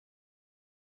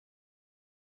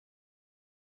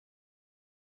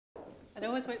It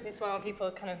always makes me smile when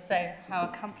people kind of say how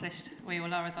accomplished we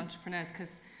all are as entrepreneurs,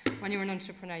 because when you're an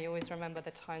entrepreneur, you always remember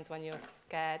the times when you're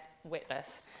scared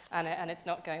witless and it's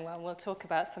not going well. And we'll talk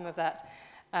about some of that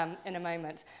in a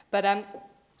moment. But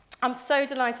I'm so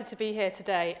delighted to be here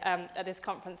today at this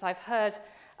conference. I've heard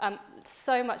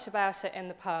so much about it in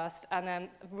the past, and I'm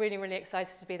really, really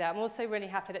excited to be there. I'm also really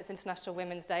happy that it's International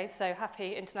Women's Day, so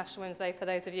happy International Women's Day for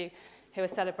those of you who are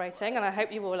celebrating, and I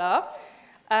hope you all are.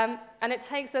 And it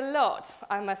takes a lot,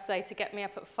 I must say, to get me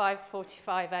up at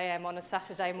 5:45 a.m. on a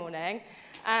Saturday morning,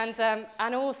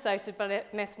 and also to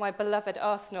miss my beloved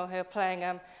Arsenal, who are playing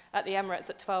at the Emirates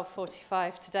at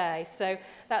 12:45 today. So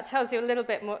that tells you a little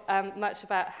bit more, much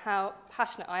about how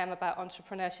passionate I am about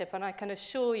entrepreneurship, and I can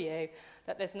assure you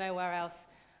that there's nowhere else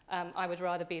I would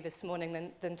rather be this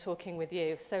morning than talking with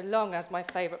you, so long as my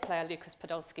favourite player, Lucas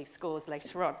Podolski, scores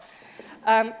later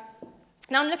on.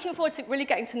 Now, I'm looking forward to really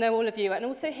getting to know all of you and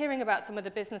also hearing about some of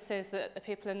the businesses that the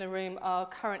people in the room are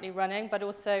currently running, but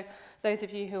also those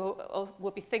of you who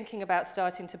will be thinking about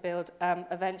starting to build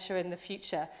a venture in the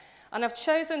future. And I've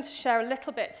chosen to share a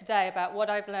little bit today about what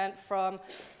I've learned from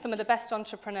some of the best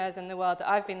entrepreneurs in the world that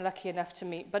I've been lucky enough to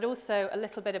meet, but also a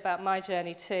little bit about my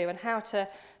journey too and how to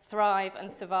thrive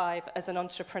and survive as an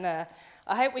entrepreneur.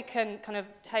 I hope we can kind of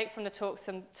take from the talk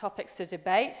some topics to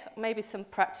debate, maybe some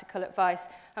practical advice,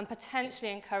 and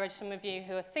potentially encourage some of you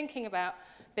who are thinking about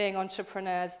being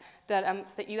entrepreneurs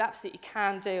that you absolutely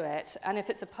can do it. And if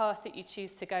it's a path that you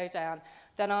choose to go down,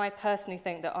 then I personally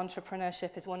think that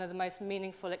entrepreneurship is one of the most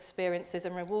meaningful experiences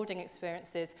and rewarding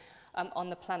experiences on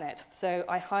the planet. So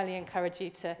I highly encourage you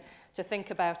to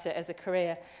think about it as a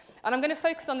career. And I'm going to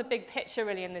focus on the big picture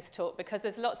really in this talk, because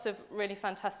there's lots of really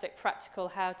fantastic practical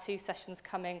how-to sessions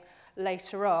coming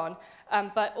later on.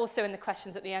 But also in the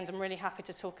questions at the end, I'm really happy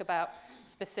to talk about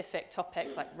specific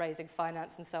topics like raising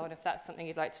finance and so on, if that's something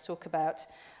you'd like to talk about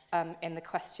in the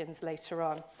questions later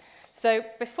on. So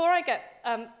before I get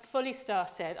fully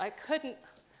started, I couldn't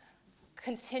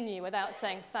continue without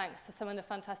saying thanks to some of the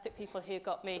fantastic people who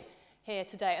got me here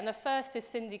today. And the first is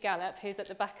Cindy Gallop, who's at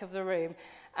the back of the room.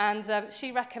 And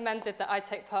she recommended that I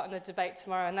take part in the debate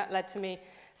tomorrow, and that led to me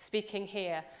speaking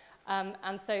here.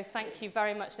 And so thank you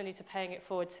very much, Cindy, for paying it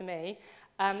forward to me.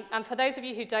 And for those of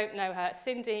you who don't know her,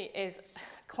 Cindy is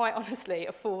quite honestly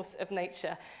a force of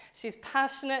nature. She's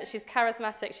passionate, she's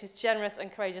charismatic, she's generous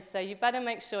and courageous, so you better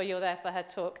make sure you're there for her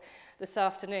talk this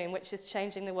afternoon, which is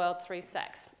Changing the World Through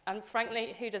Sex. And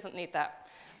frankly, who doesn't need that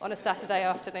on a Saturday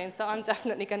afternoon? So I'm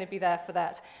definitely going to be there for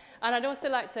that. And I'd also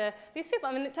like to, these people,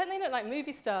 I mean, don't they look like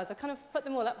movie stars? I kind of put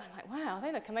them all up, and I'm like, wow,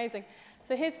 they look amazing.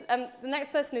 So here's, the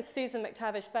next person is Susan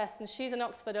McTavish-Best, and she's an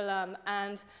Oxford alum,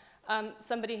 and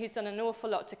somebody who's done an awful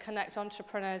lot to connect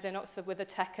entrepreneurs in Oxford with the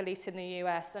tech elite in the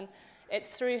US. And it's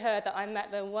through her that I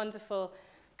met the wonderful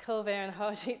Kulveer and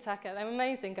Harjeet Thacker. They're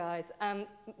amazing guys.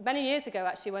 Many years ago,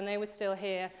 actually, when they were still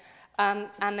here,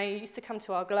 and they used to come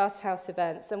to our Glasshouse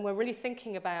events, and we're really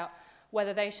thinking about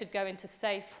whether they should go into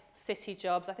safe city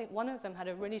jobs. I think one of them had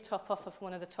a really top offer from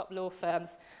one of the top law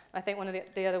firms. I think one of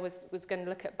the other was going to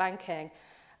look at banking.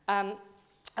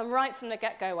 And right from the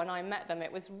get-go, when I met them,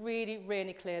 it was really,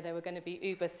 really clear they were going to be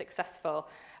uber successful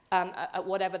at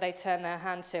whatever they turned their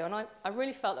hand to. And I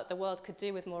really felt that the world could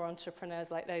do with more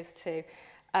entrepreneurs like those two.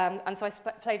 And so I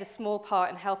played a small part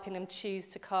in helping them choose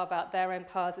to carve out their own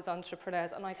paths as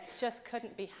entrepreneurs. And I just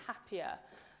couldn't be happier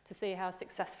to see how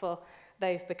successful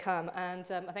they've become.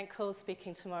 And I think Cole's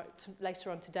speaking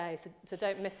later on today, so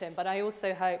don't miss him. But I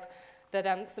also hope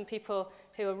that some people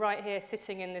who are right here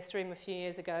sitting in this room a few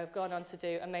years ago have gone on to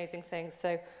do amazing things.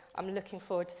 So I'm looking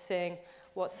forward to seeing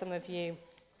what some of you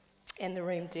in the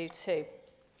room do too.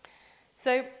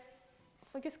 So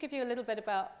if I just give you a little bit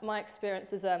about my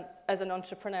experience as an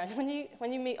entrepreneur. When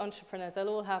you meet entrepreneurs, they'll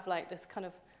all have like this kind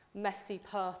of messy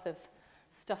path of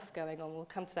stuff going on. We'll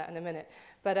come to that in a minute.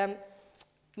 But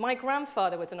my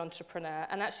grandfather was an entrepreneur,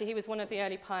 and actually he was one of the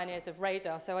early pioneers of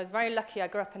radar. So I was very lucky I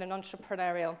grew up in an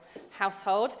entrepreneurial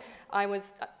household. I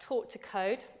was taught to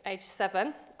code, age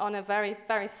 7, on a very,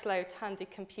 very slow Tandy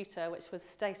computer, which was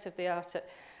state of the art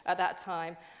at that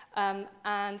time.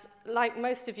 And like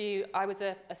most of you, I was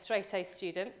a straight A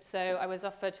student, so I was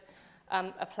offered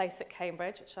a place at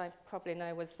Cambridge, which I probably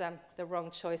know was the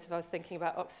wrong choice if I was thinking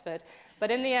about Oxford.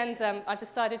 But in the end, I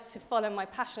decided to follow my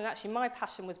passion. Actually, my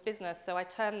passion was business, so I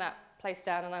turned that place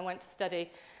down and I went to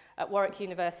study at Warwick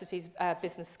University's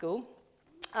business school.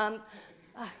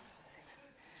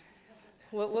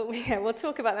 We'll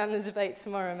talk about that in the debate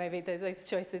tomorrow, maybe, those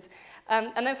choices.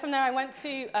 And then from there, I went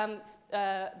to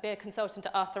be a consultant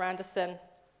at Arthur Andersen.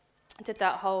 I did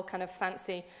that whole kind of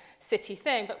fancy city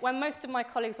thing. But when most of my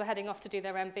colleagues were heading off to do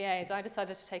their MBAs, I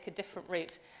decided to take a different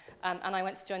route. And I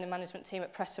went to join the management team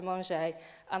at Pret a Manger.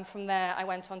 And from there, I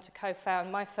went on to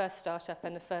co-found my first startup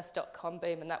and the first .com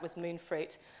boom, and that was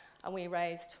Moonfruit. And we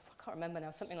raised, I can't remember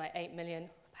now, something like £8 million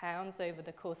over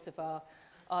the course of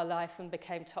our life, and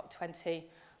became top 20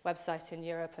 website in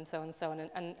Europe and so on and so on.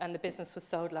 And the business was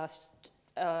sold last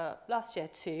year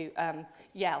to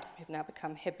Yale, who've now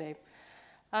become Hibu.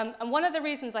 And one of the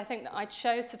reasons I think that I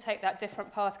chose to take that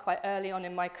different path quite early on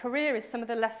in my career is some of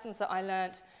the lessons that I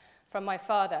learned from my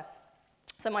father.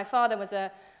 So my father was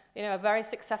a very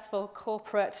successful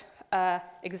corporate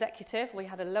executive. We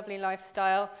had a lovely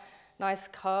lifestyle, nice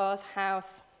cars,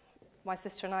 house. My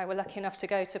sister and I were lucky enough to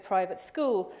go to private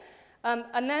school.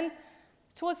 And then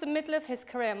towards the middle of his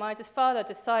career, my father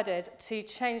decided to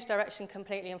change direction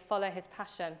completely and follow his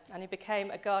passion. And he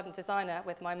became a garden designer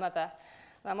with my mother.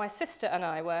 Now, my sister and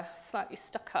I were slightly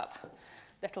stuck-up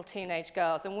little teenage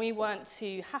girls, and we weren't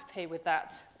too happy with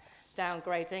that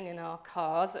downgrading in our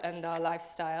cars and our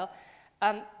lifestyle.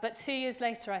 But 2 years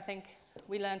later, I think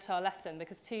we learnt our lesson,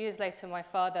 because 2 years later, my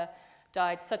father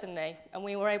died suddenly, and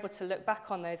we were able to look back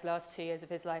on those last 2 years of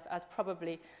his life as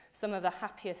probably some of the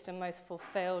happiest and most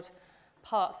fulfilled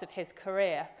parts of his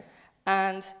career.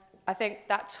 And I think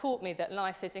that taught me that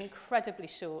life is incredibly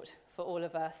short for all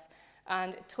of us,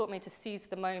 and it taught me to seize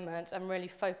the moment and really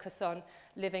focus on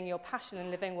living your passion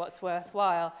and living what's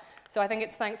worthwhile. So I think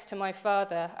it's thanks to my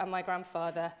father and my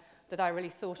grandfather that I really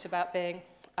thought about being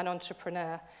an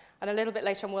entrepreneur. And a little bit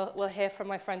later on, we'll hear from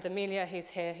my friend Amelia, who's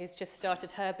here, who's just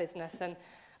started her business, and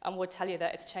will tell you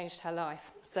that it's changed her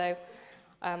life. So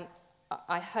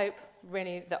I hope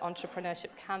really that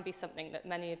entrepreneurship can be something that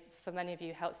for many of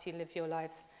you helps you live your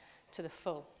lives to the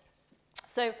full.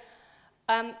 So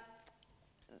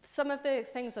some of the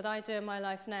things that I do in my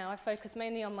life now, I focus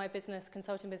mainly on my business,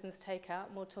 consulting business Takeout,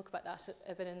 and we'll talk about that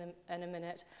a bit in a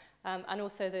minute, and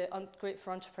also the group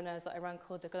for entrepreneurs that I run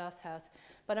called the Glass House.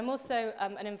 But I'm also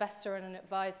an investor and an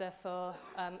advisor for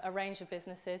a range of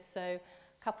businesses, so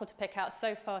a couple to pick out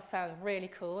so far sound really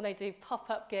cool. They do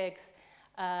pop-up gigs,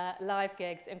 live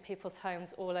gigs in people's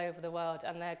homes all over the world,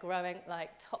 and they're growing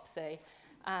like topsy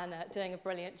and doing a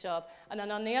brilliant job. And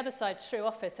then on the other side, True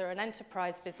Office are an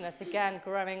enterprise business, again,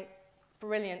 growing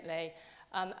brilliantly.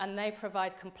 And they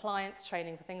provide compliance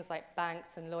training for things like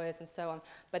banks and lawyers and so on,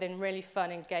 but in really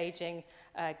fun, engaging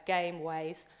game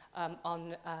ways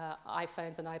on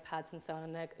iPhones and iPads and so on.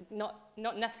 And they're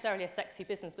not necessarily a sexy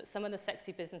business, but some of the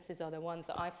sexy businesses are the ones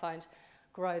that I find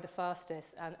grow the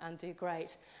fastest and do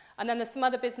great. And then there's some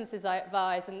other businesses I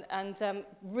advise, and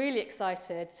really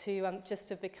excited to just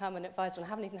have become an advisor. And I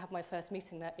haven't even had my first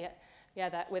meeting yet. Yeah,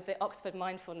 that with the Oxford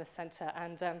Mindfulness Centre,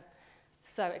 and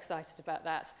so excited about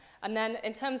that. And then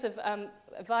in terms of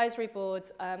advisory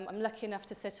boards, I'm lucky enough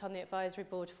to sit on the advisory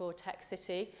board for Tech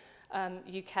City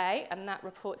UK, and that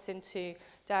reports into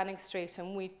Downing Street,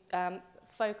 and we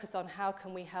focus on how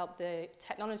can we help the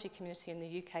technology community in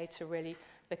the UK to really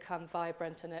become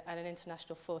vibrant and an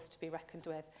international force to be reckoned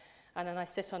with. And then I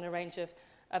sit on a range of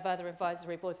other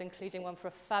advisory boards, including one for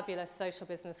a fabulous social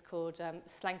business called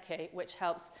Slanky, which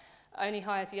only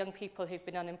hires young people who've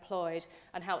been unemployed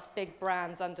and helps big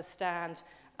brands understand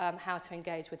how to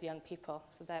engage with young people.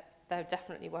 So they're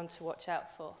definitely one to watch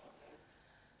out for.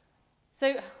 So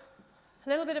a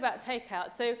little bit about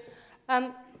Takeout. So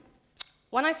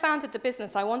when I founded the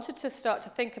business, I wanted to start to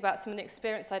think about some of the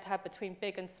experience I'd had between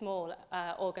big and small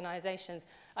organizations.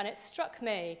 And it struck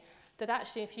me that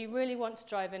actually, if you really want to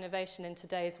drive innovation in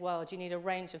today's world, you need a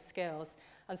range of skills.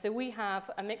 And so we have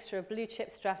a mixture of blue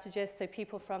chip strategists, so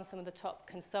people from some of the top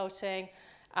consulting,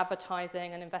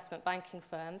 advertising, and investment banking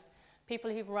firms,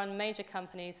 people who've run major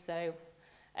companies, so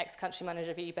ex-country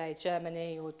manager of eBay,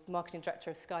 Germany, or marketing director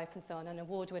of Skype, and so on, and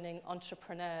award-winning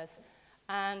entrepreneurs.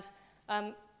 And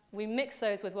we mix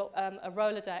those with a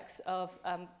Rolodex of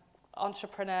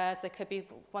entrepreneurs. They could be,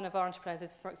 one of our entrepreneurs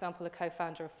is, for example, the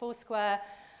co-founder of Foursquare,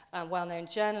 well-known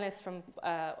journalists from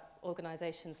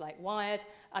organizations like Wired,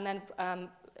 and then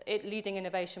leading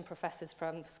innovation professors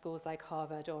from schools like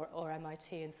Harvard or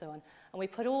MIT and so on. And we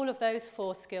put all of those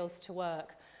 4 skills to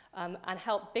work and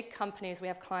help big companies. We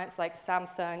have clients like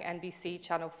Samsung, NBC,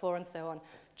 Channel 4 and so on,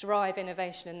 drive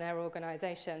innovation in their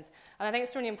organizations. And I think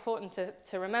it's really important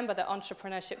to remember that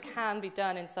entrepreneurship can be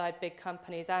done inside big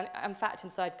companies and, in fact,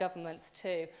 inside governments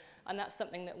too. And that's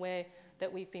something that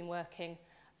we've been working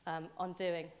on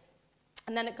doing.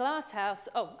 And then at Glass House,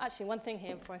 actually one thing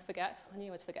here before I forget, I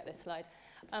knew I'd forget this slide.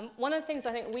 One of the things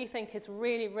we think is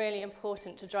really, really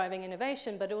important to driving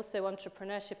innovation, but also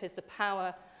entrepreneurship, is the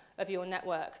power of your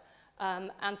network.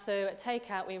 And so at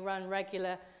Takeout, we run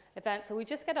regular events where we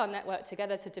just get our network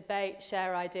together to debate,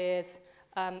 share ideas,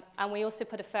 and we also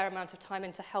put a fair amount of time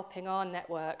into helping our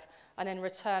network, and in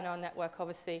return our network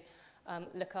obviously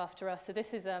look after us. So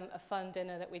this is a fun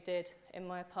dinner that we did in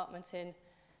my apartment in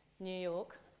New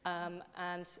York, and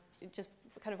it just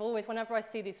kind of always, whenever I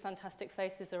see these fantastic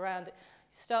faces around, you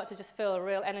start to just feel a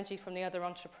real energy from the other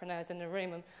entrepreneurs in the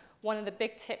room. And one of the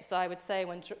big tips I would say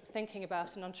when thinking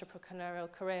about an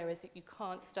entrepreneurial career is that you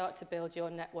can't start to build your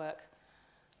network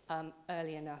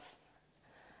early enough.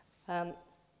 And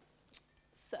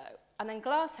then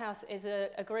Glasshouse is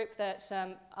a group that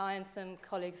I and some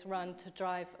colleagues run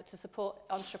to support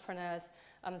entrepreneurs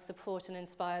and support and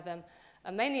inspire them,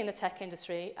 mainly in the tech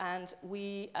industry. And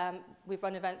we've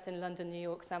run events in London, New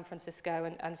York, San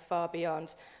Francisco, and far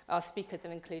beyond. Our speakers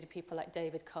have included people like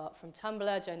David Cart from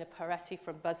Tumblr, Jonah Peretti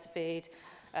from BuzzFeed,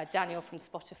 Daniel from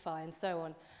Spotify, and so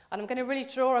on. And I'm going to really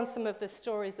draw on some of the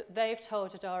stories that they've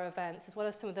told at our events, as well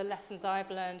as some of the lessons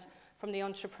I've learned from the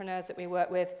entrepreneurs that we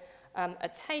work with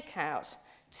at Takeout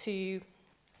to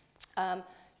kind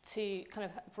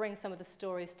of bring some of the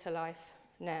stories to life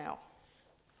now.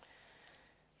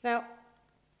 Now,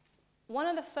 one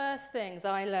of the first things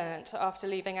I learned after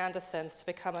leaving Anderson's to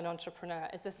become an entrepreneur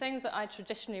is the things that I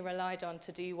traditionally relied on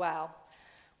to do well,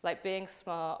 like being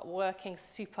smart, working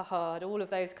super hard, all of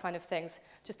those kind of things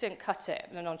just didn't cut it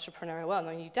in an entrepreneurial world.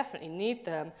 I mean, you definitely need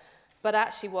them, but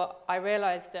actually what I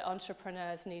realized that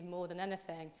entrepreneurs need more than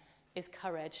anything is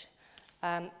courage.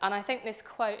 And I think this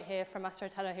quote here from Master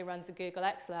Otello, who runs the Google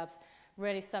X Labs,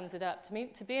 really sums it up. To me,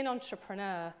 to be an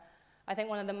entrepreneur, I think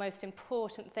one of the most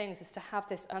important things is to have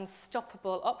this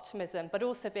unstoppable optimism, but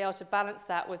also be able to balance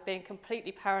that with being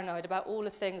completely paranoid about all the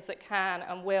things that can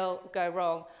and will go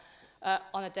wrong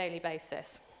on a daily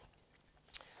basis.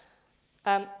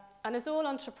 And as all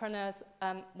entrepreneurs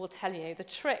will tell you, the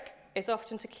trick is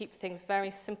often to keep things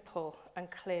very simple and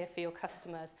clear for your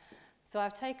customers. So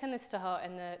I've taken this to heart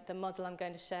in the model I'm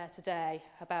going to share today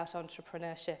about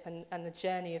entrepreneurship and the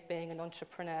journey of being an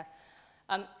entrepreneur.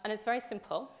 And it's very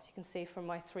simple, as you can see from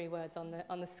my 3 words on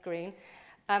the screen.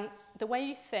 The way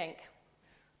you think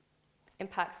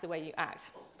impacts the way you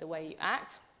act. The way you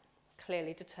act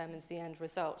clearly determines the end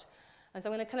result. And so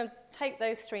I'm going to kind of take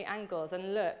those 3 angles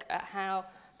and look at how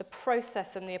the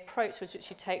process and the approach which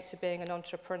you take to being an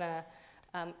entrepreneur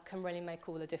can really make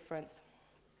all the difference.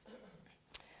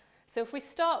 So if we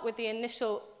start with the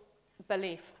initial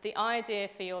belief, the idea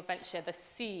for your venture, the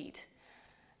seed.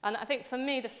 And I think for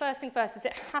me, the first thing first is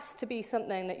it has to be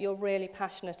something that you're really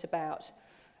passionate about.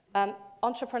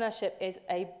 Entrepreneurship is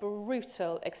a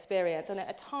brutal experience, and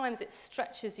at times it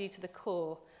stretches you to the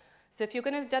core. So if you're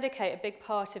going to dedicate a big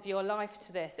part of your life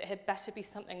to this, it had better be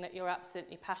something that you're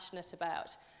absolutely passionate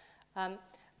about.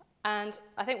 And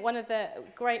I think one of the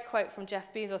great quote from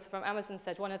Jeff Bezos from Amazon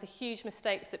said, one of the huge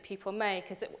mistakes that people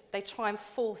make is that they try and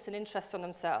force an interest on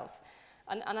themselves.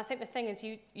 And I think the thing is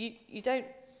you don't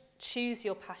choose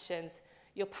your passions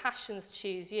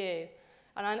choose you.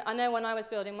 And I know when I was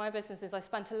building my businesses, I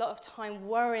spent a lot of time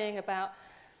worrying about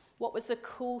what was the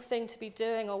cool thing to be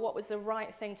doing or what was the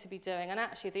right thing to be doing. And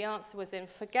actually the answer was in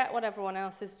forget what everyone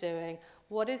else is doing,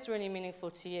 what is really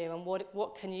meaningful to you, and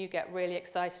what can you get really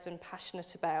excited and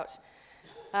passionate about.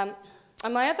 And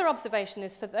my other observation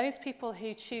is for those people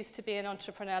who choose to be an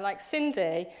entrepreneur like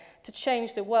Cindy, to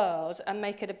change the world and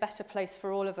make it a better place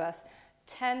for all of us,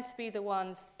 tend to be the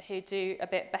ones who do a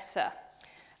bit better.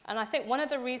 And I think one of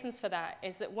the reasons for that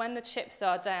is that when the chips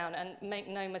are down, and make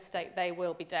no mistake, they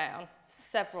will be down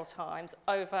several times,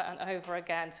 over and over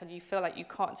again, until you feel like you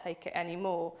can't take it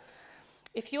anymore.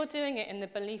 If you're doing it in the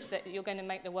belief that you're going to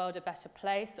make the world a better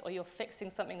place, or you're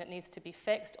fixing something that needs to be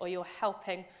fixed, or you're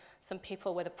helping some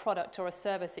people with a product or a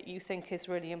service that you think is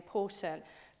really important,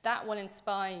 that will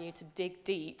inspire you to dig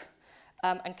deep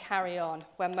and carry on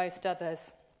where most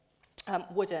others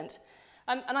wouldn't.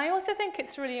 And I also think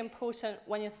it's really important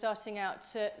when you're starting out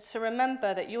to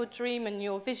remember that your dream and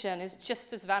your vision is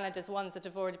just as valid as ones that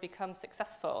have already become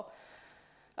successful.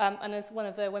 And as one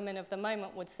of the women of the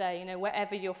moment would say, you know,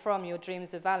 wherever you're from, your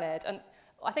dreams are valid. And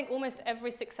I think almost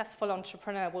every successful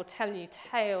entrepreneur will tell you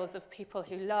tales of people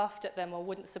who laughed at them or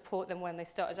wouldn't support them when they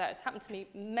started out. It's happened to me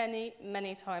many,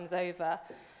 many times over.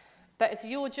 But it's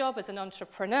your job as an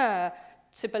entrepreneur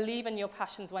to believe in your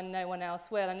passions when no one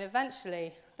else will, and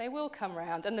eventually they will come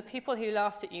round. And the people who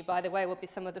laughed at you, by the way, will be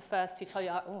some of the first who tell you,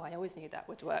 oh, I always knew that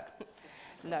would work.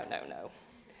 No.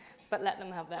 But let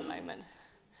them have their moment.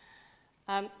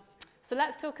 So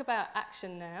let's talk about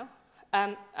action now.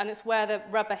 And it's where the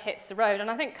rubber hits the road.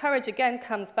 And I think courage, again,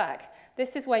 comes back.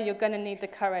 This is where you're going to need the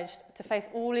courage to face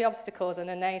all the obstacles and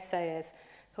the naysayers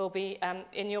who will be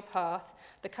in your path,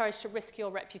 the courage to risk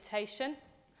your reputation,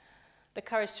 the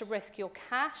courage to risk your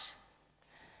cash.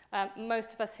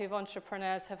 Most of us who are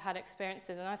entrepreneurs have had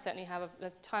experiences, and I certainly have, the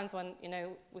times when, you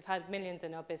know, we've had millions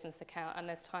in our business account, and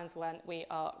there's times when we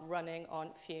are running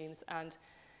on fumes, and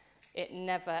it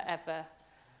never, ever,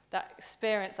 that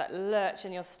experience, that lurch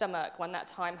in your stomach when that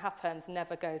time happens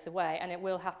never goes away, and it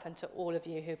will happen to all of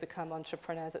you who become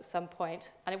entrepreneurs at some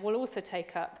point, and it will also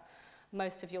take up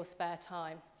most of your spare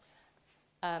time.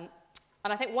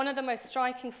 And I think one of the most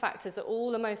striking factors that all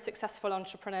the most successful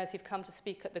entrepreneurs who've come to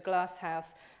speak at the Glass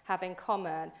House have in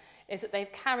common is that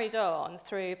they've carried on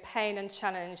through pain and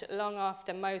challenge long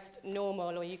after most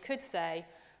normal, or you could say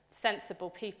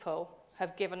sensible people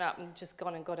have given up and just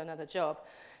gone and got another job.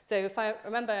 So if I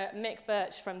remember Mick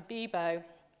Birch from Bebo,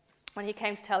 when he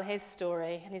came to tell his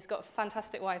story, and he's got a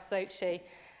fantastic wife, Xochitl,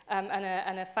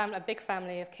 and a big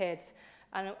family of kids.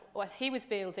 And as he was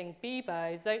building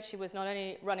Bebo, Xochitl was not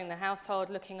only running the household,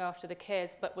 looking after the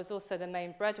kids, but was also the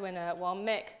main breadwinner, while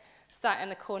Mick sat in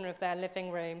the corner of their living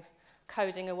room,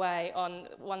 coding away on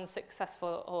one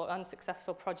successful or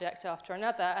unsuccessful project after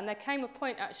another. And there came a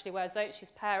point, actually, where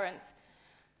Xochitl's parents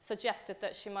suggested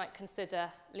that she might consider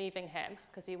leaving him,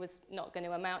 because he was not going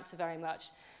to amount to very much.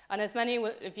 And as many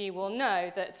of you will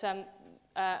know, that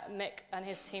Mick and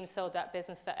his team sold that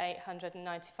business for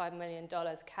 $895 million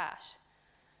cash.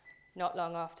 Not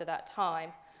long after that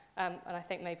time. And I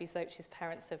think maybe Xochitl's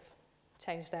parents have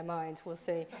changed their mind, we'll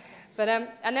see. But,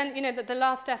 and then, you know, the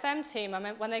Last FM team, I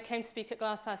mean, when they came to speak at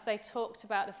Glass House, they talked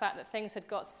about the fact that things had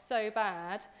got so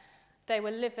bad, they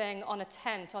were living on a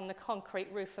tent on the concrete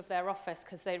roof of their office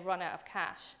because they'd run out of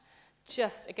cash,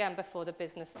 just, again, before the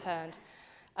business turned.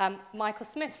 Michael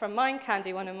Smith from Mind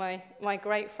Candy, one of my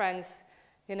great friends,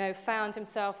 you know, found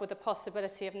himself with the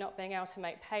possibility of not being able to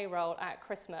make payroll at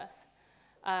Christmas.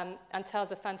 And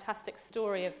tells a fantastic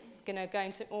story of, you know,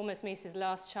 going to almost meet his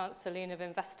last chance saloon of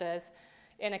investors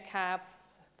in a cab,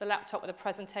 the laptop with the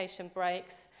presentation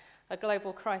breaks, a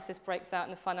global crisis breaks out in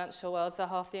the financial world, so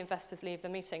half the investors leave the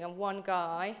meeting, and one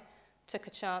guy took a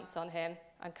chance on him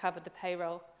and covered the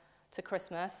payroll to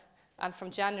Christmas, and from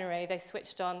January they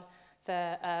switched on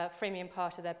the freemium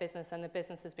part of their business, and the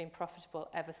business has been profitable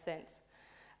ever since.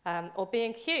 Or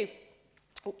B&Q.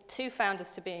 2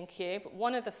 founders to B&Q, but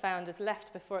one of the founders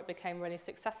left before it became really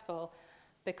successful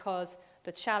because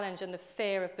the challenge and the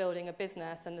fear of building a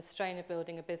business and the strain of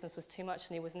building a business was too much,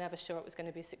 and he was never sure it was going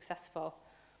to be successful.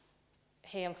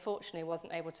 He unfortunately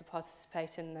wasn't able to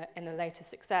participate in the later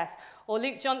success. Or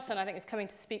Luke Johnson, I think, is coming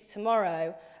to speak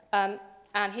tomorrow,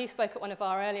 and he spoke at one of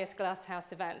our earliest Glass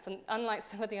House events, and unlike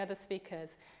some of the other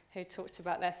speakers who talked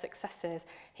about their successes,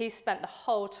 he spent the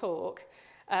whole talk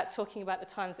talking about the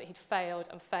times that he'd failed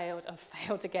and failed and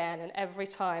failed again, and every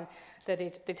time that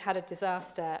he'd had a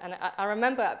disaster. And I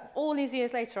remember, all these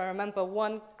years later, I remember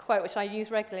one quote which I use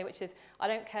regularly, which is, "I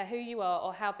don't care who you are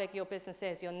or how big your business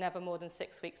is, you're never more than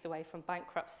 6 weeks away from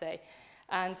bankruptcy."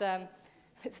 And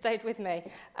it stayed with me.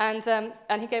 And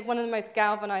he gave one of the most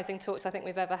galvanizing talks I think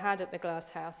we've ever had at the Glass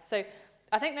House. So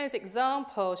I think those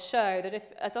examples show that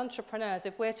if, as entrepreneurs,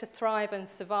 if we're to thrive and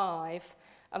survive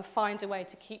and find a way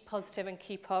to keep positive and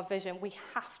keep our vision, we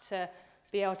have to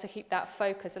be able to keep that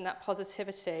focus and that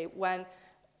positivity when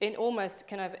in almost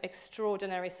kind of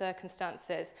extraordinary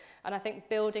circumstances. And I think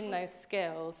building those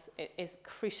skills is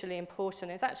crucially important.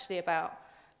 It's actually about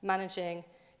managing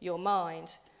your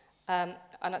mind. And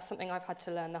that's something I've had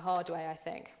to learn the hard way, I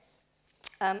think.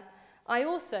 I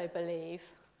also believe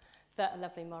that,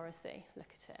 lovely Morrissey, look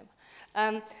at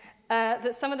him,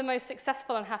 that some of the most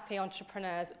successful and happy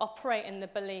entrepreneurs operate in the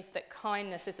belief that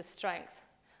kindness is a strength.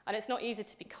 And it's not easy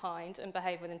to be kind and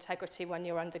behave with integrity when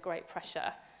you're under great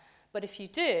pressure. But if you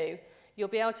do, you'll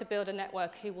be able to build a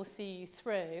network who will see you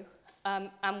through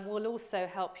and will also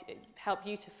help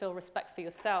you to feel respect for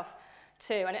yourself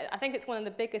too. And I think it's one of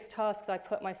the biggest tasks I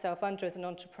put myself under as an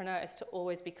entrepreneur is to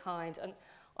always be kind. And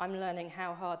I'm learning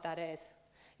how hard that is.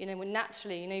 You know, when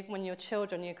naturally, you know, even when you're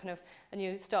children, you kind of, and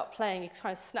you start playing, you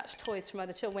try to snatch toys from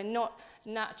other children. We're not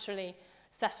naturally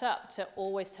set up to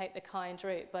always take the kind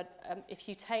route, but if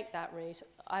you take that route,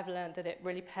 I've learned that it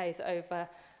really pays over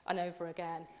and over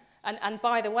again. And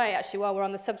by the way, actually, while we're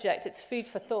on the subject, it's food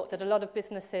for thought that a lot of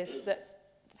businesses that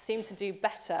seem to do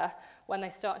better when they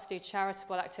start to do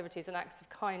charitable activities and acts of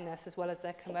kindness as well as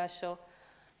their commercial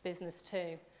business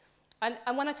too.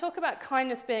 And when I talk about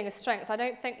kindness being a strength, I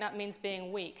don't think that means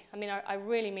being weak. I mean, I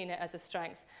really mean it as a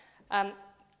strength.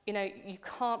 You know, you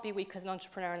can't be weak as an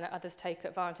entrepreneur and let others take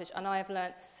advantage. And I have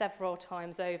learnt several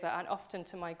times over, and often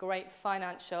to my great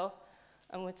financial,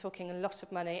 and we're talking a lot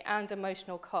of money, and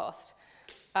emotional cost,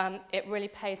 it really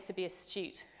pays to be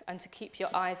astute and to keep your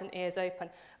eyes and ears open,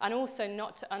 and also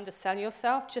not to undersell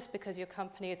yourself just because your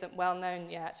company isn't well known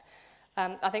yet.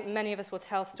 I think many of us will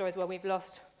tell stories where we've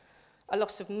lost a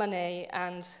lot of money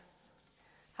and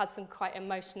had some quite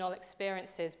emotional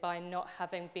experiences by not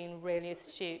having been really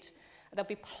astute. There'll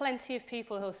be plenty of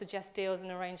people who will suggest deals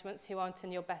and arrangements who aren't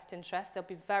in your best interest. They'll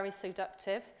be very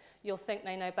seductive. You'll think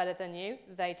they know better than you.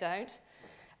 They don't.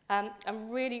 And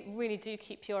really, really do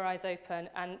keep your eyes open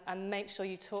and make sure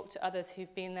you talk to others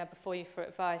who've been there before you for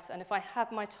advice. And if I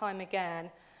had my time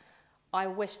again, I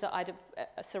wish that I'd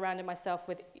have surrounded myself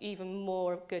with even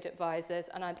more good advisors,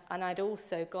 and I'd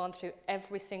also gone through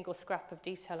every single scrap of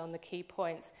detail on the key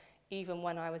points, even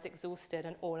when I was exhausted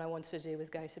and all I wanted to do was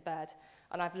go to bed.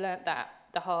 And I've learnt that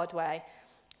the hard way.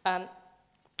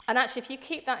 And actually, if you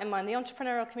keep that in mind, the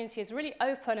entrepreneurial community is really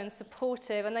open and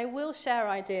supportive, and they will share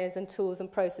ideas and tools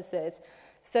and processes.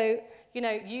 So, you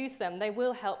know, use them. They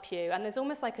will help you. And there's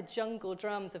almost like a jungle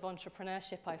drums of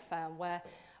entrepreneurship, I've found, where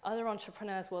other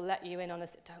entrepreneurs will let you in on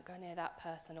this, don't go near that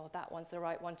person, or that one's the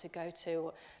right one to go to.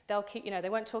 Or they'll keep, you know, they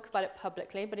won't talk about it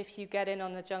publicly, but if you get in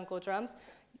on the jungle drums,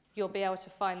 you'll be able to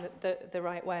find the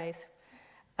right ways.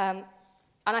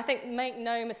 And I think, make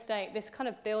no mistake, this kind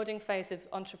of building phase of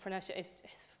entrepreneurship is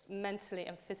mentally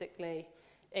and physically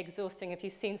exhausting. If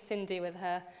you've seen Cindy with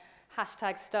her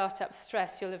hashtag startup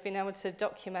stress, you'll have been able to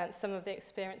document some of the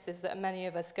experiences that many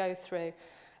of us go through.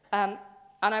 And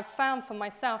I've found for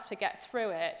myself, to get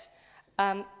through it,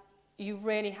 you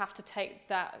really have to take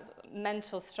that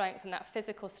mental strength and that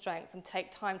physical strength and take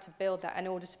time to build that in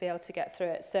order to be able to get through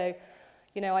it. So,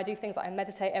 you know, I do things like I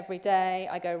meditate every day,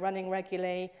 I go running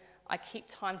regularly, I keep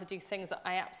time to do things that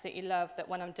I absolutely love, that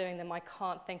when I'm doing them I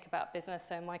can't think about business.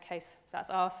 So in my case, that's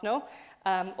Arsenal,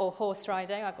 or horse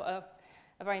riding. I've got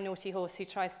a very naughty horse who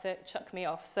tries to chuck me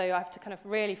off. So I have to kind of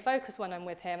really focus when I'm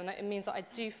with him, and it means that I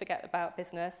do forget about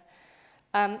business.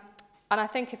 And I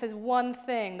think if there's one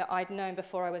thing that I'd known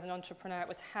before I was an entrepreneur, it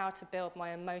was how to build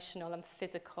my emotional and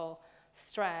physical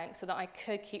strength so that I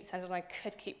could keep centered and I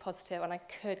could keep positive and I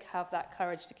could have that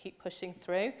courage to keep pushing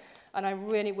through. And I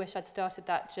really wish I'd started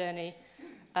that journey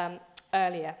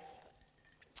earlier.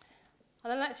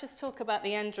 And then let's just talk about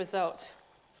the end result.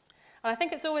 And I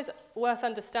think it's always worth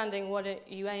understanding what are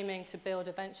you aiming to build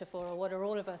a venture for, or what are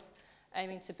all of us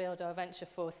aiming to build our venture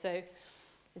for. So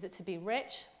is it to be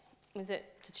rich? Is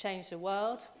it to change the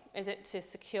world? Is it to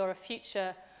secure a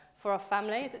future for our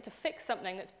family? Is it to fix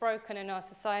something that's broken in our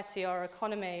society or our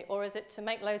economy? Or is it to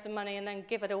make loads of money and then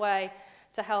give it away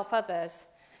to help others?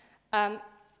 And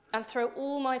through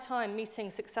all my time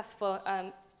meeting successful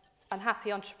and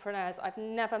happy entrepreneurs, I've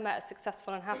never met a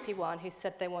successful and happy one who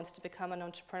said they wanted to become an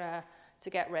entrepreneur to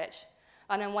get rich.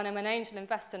 And then when I'm an angel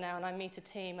investor now and I meet a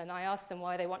team and I ask them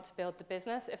why they want to build the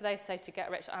business, if they say to get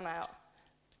rich, I'm out.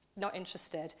 Not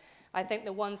interested. I think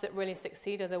the ones that really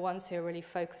succeed are the ones who are really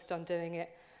focused on doing it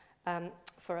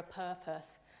for a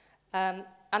purpose. And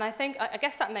I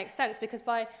guess that makes sense, because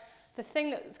by the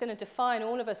thing that's going to define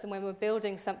all of us and when we're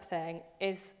building something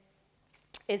is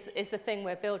the thing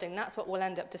we're building. That's what will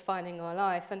end up defining our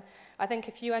life. And I think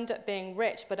if you end up being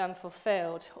rich but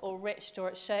unfulfilled, or rich or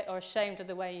ashamed of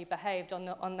the way you behaved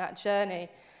on that journey,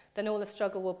 then all the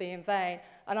struggle will be in vain.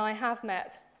 And I have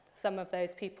met some of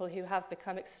those people who have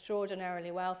become extraordinarily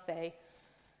wealthy,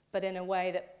 but in a way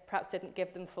that perhaps didn't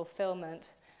give them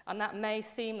fulfillment. And that may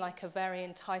seem like a very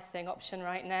enticing option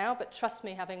right now, but trust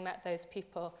me, having met those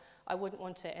people, I wouldn't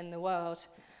want it in the world.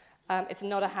 It's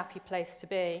not a happy place to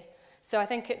be. So I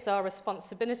think it's our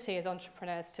responsibility as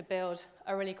entrepreneurs to build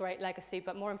a really great legacy,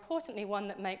 but more importantly, one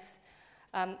that makes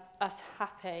us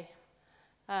happy.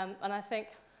 And I think,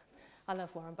 I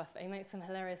love Warren Buffett, he makes some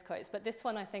hilarious quotes, but this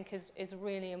one I think is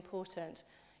really important.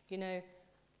 You know,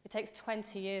 it takes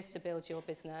 20 years to build your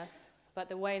business, but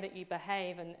the way that you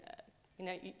behave, and you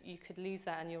know, you could lose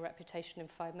that and your reputation in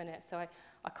 5 minutes. So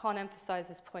I can't emphasize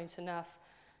this point enough.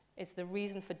 It's the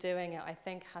reason for doing it, I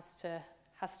think, has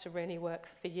to really work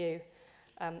for you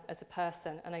as a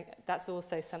person. And that's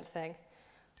also something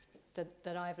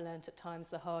that I've learned at times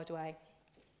the hard way.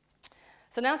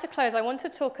 So now to close, I want to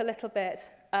talk a little bit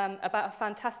about a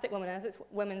fantastic woman. As it's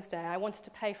Women's Day, I wanted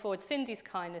to pay forward Cindy's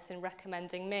kindness in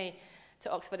recommending me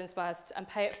to Oxford Inspires and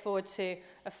pay it forward to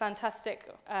a fantastic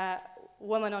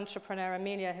woman entrepreneur,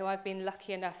 Amelia, who I've been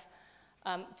lucky enough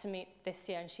to meet this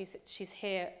year, and she's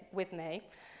here with me.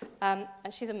 And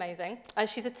she's amazing. And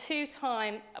she's a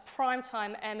two-time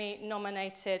Primetime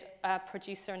Emmy-nominated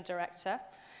producer and director.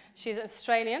 She's an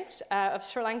Australian of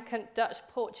Sri Lankan, Dutch,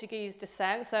 Portuguese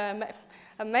descent, so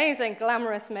amazing,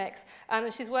 glamorous mix.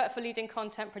 And she's worked for leading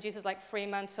content producers like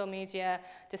Fremantle Media,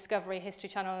 Discovery, History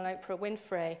Channel, and Oprah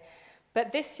Winfrey.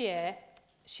 But this year,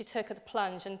 she took the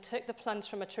plunge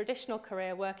from a traditional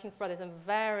career working for others and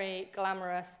very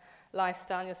glamorous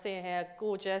lifestyle. You'll see her here,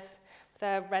 gorgeous, with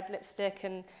her red lipstick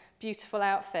and beautiful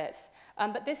outfits.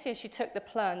 But this year she took the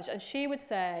plunge, and she would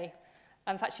say,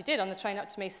 in fact she did on the train up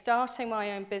to me, starting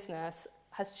my own business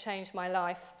has changed my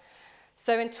life.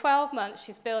 So in 12 months,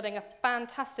 she's building a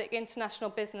fantastic international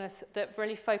business that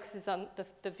really focuses on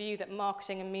the view that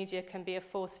marketing and media can be a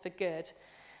force for good.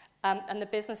 And the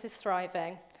business is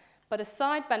thriving. But a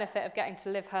side benefit of getting to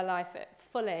live her life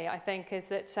fully, I think, is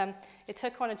that it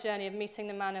took her on a journey of meeting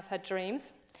the man of her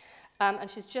dreams. And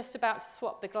she's just about to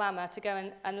swap the glamour to go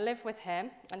and live with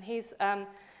him. And he's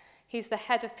the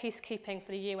head of peacekeeping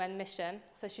for the UN mission.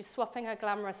 So she's swapping her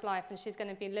glamorous life, and she's going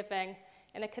to be living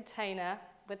in a container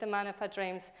with the man of her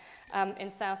dreams in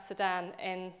South Sudan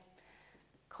in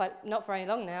not very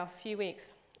long now, a few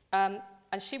weeks.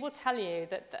 And she will tell you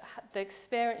that the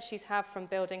experience she's had from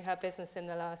building her business in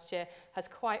the last year has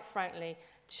quite frankly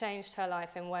changed her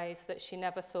life in ways that she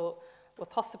never thought were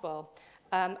possible.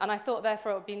 And I thought,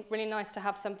 therefore, it would be really nice to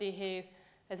have somebody who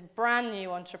is a brand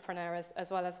new entrepreneur as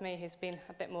well as me, who's been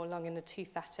a bit more long in the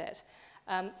tooth at it.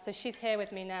 So she's here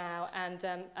with me now,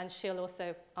 and she'll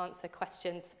also answer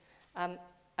questions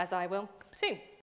as I will too.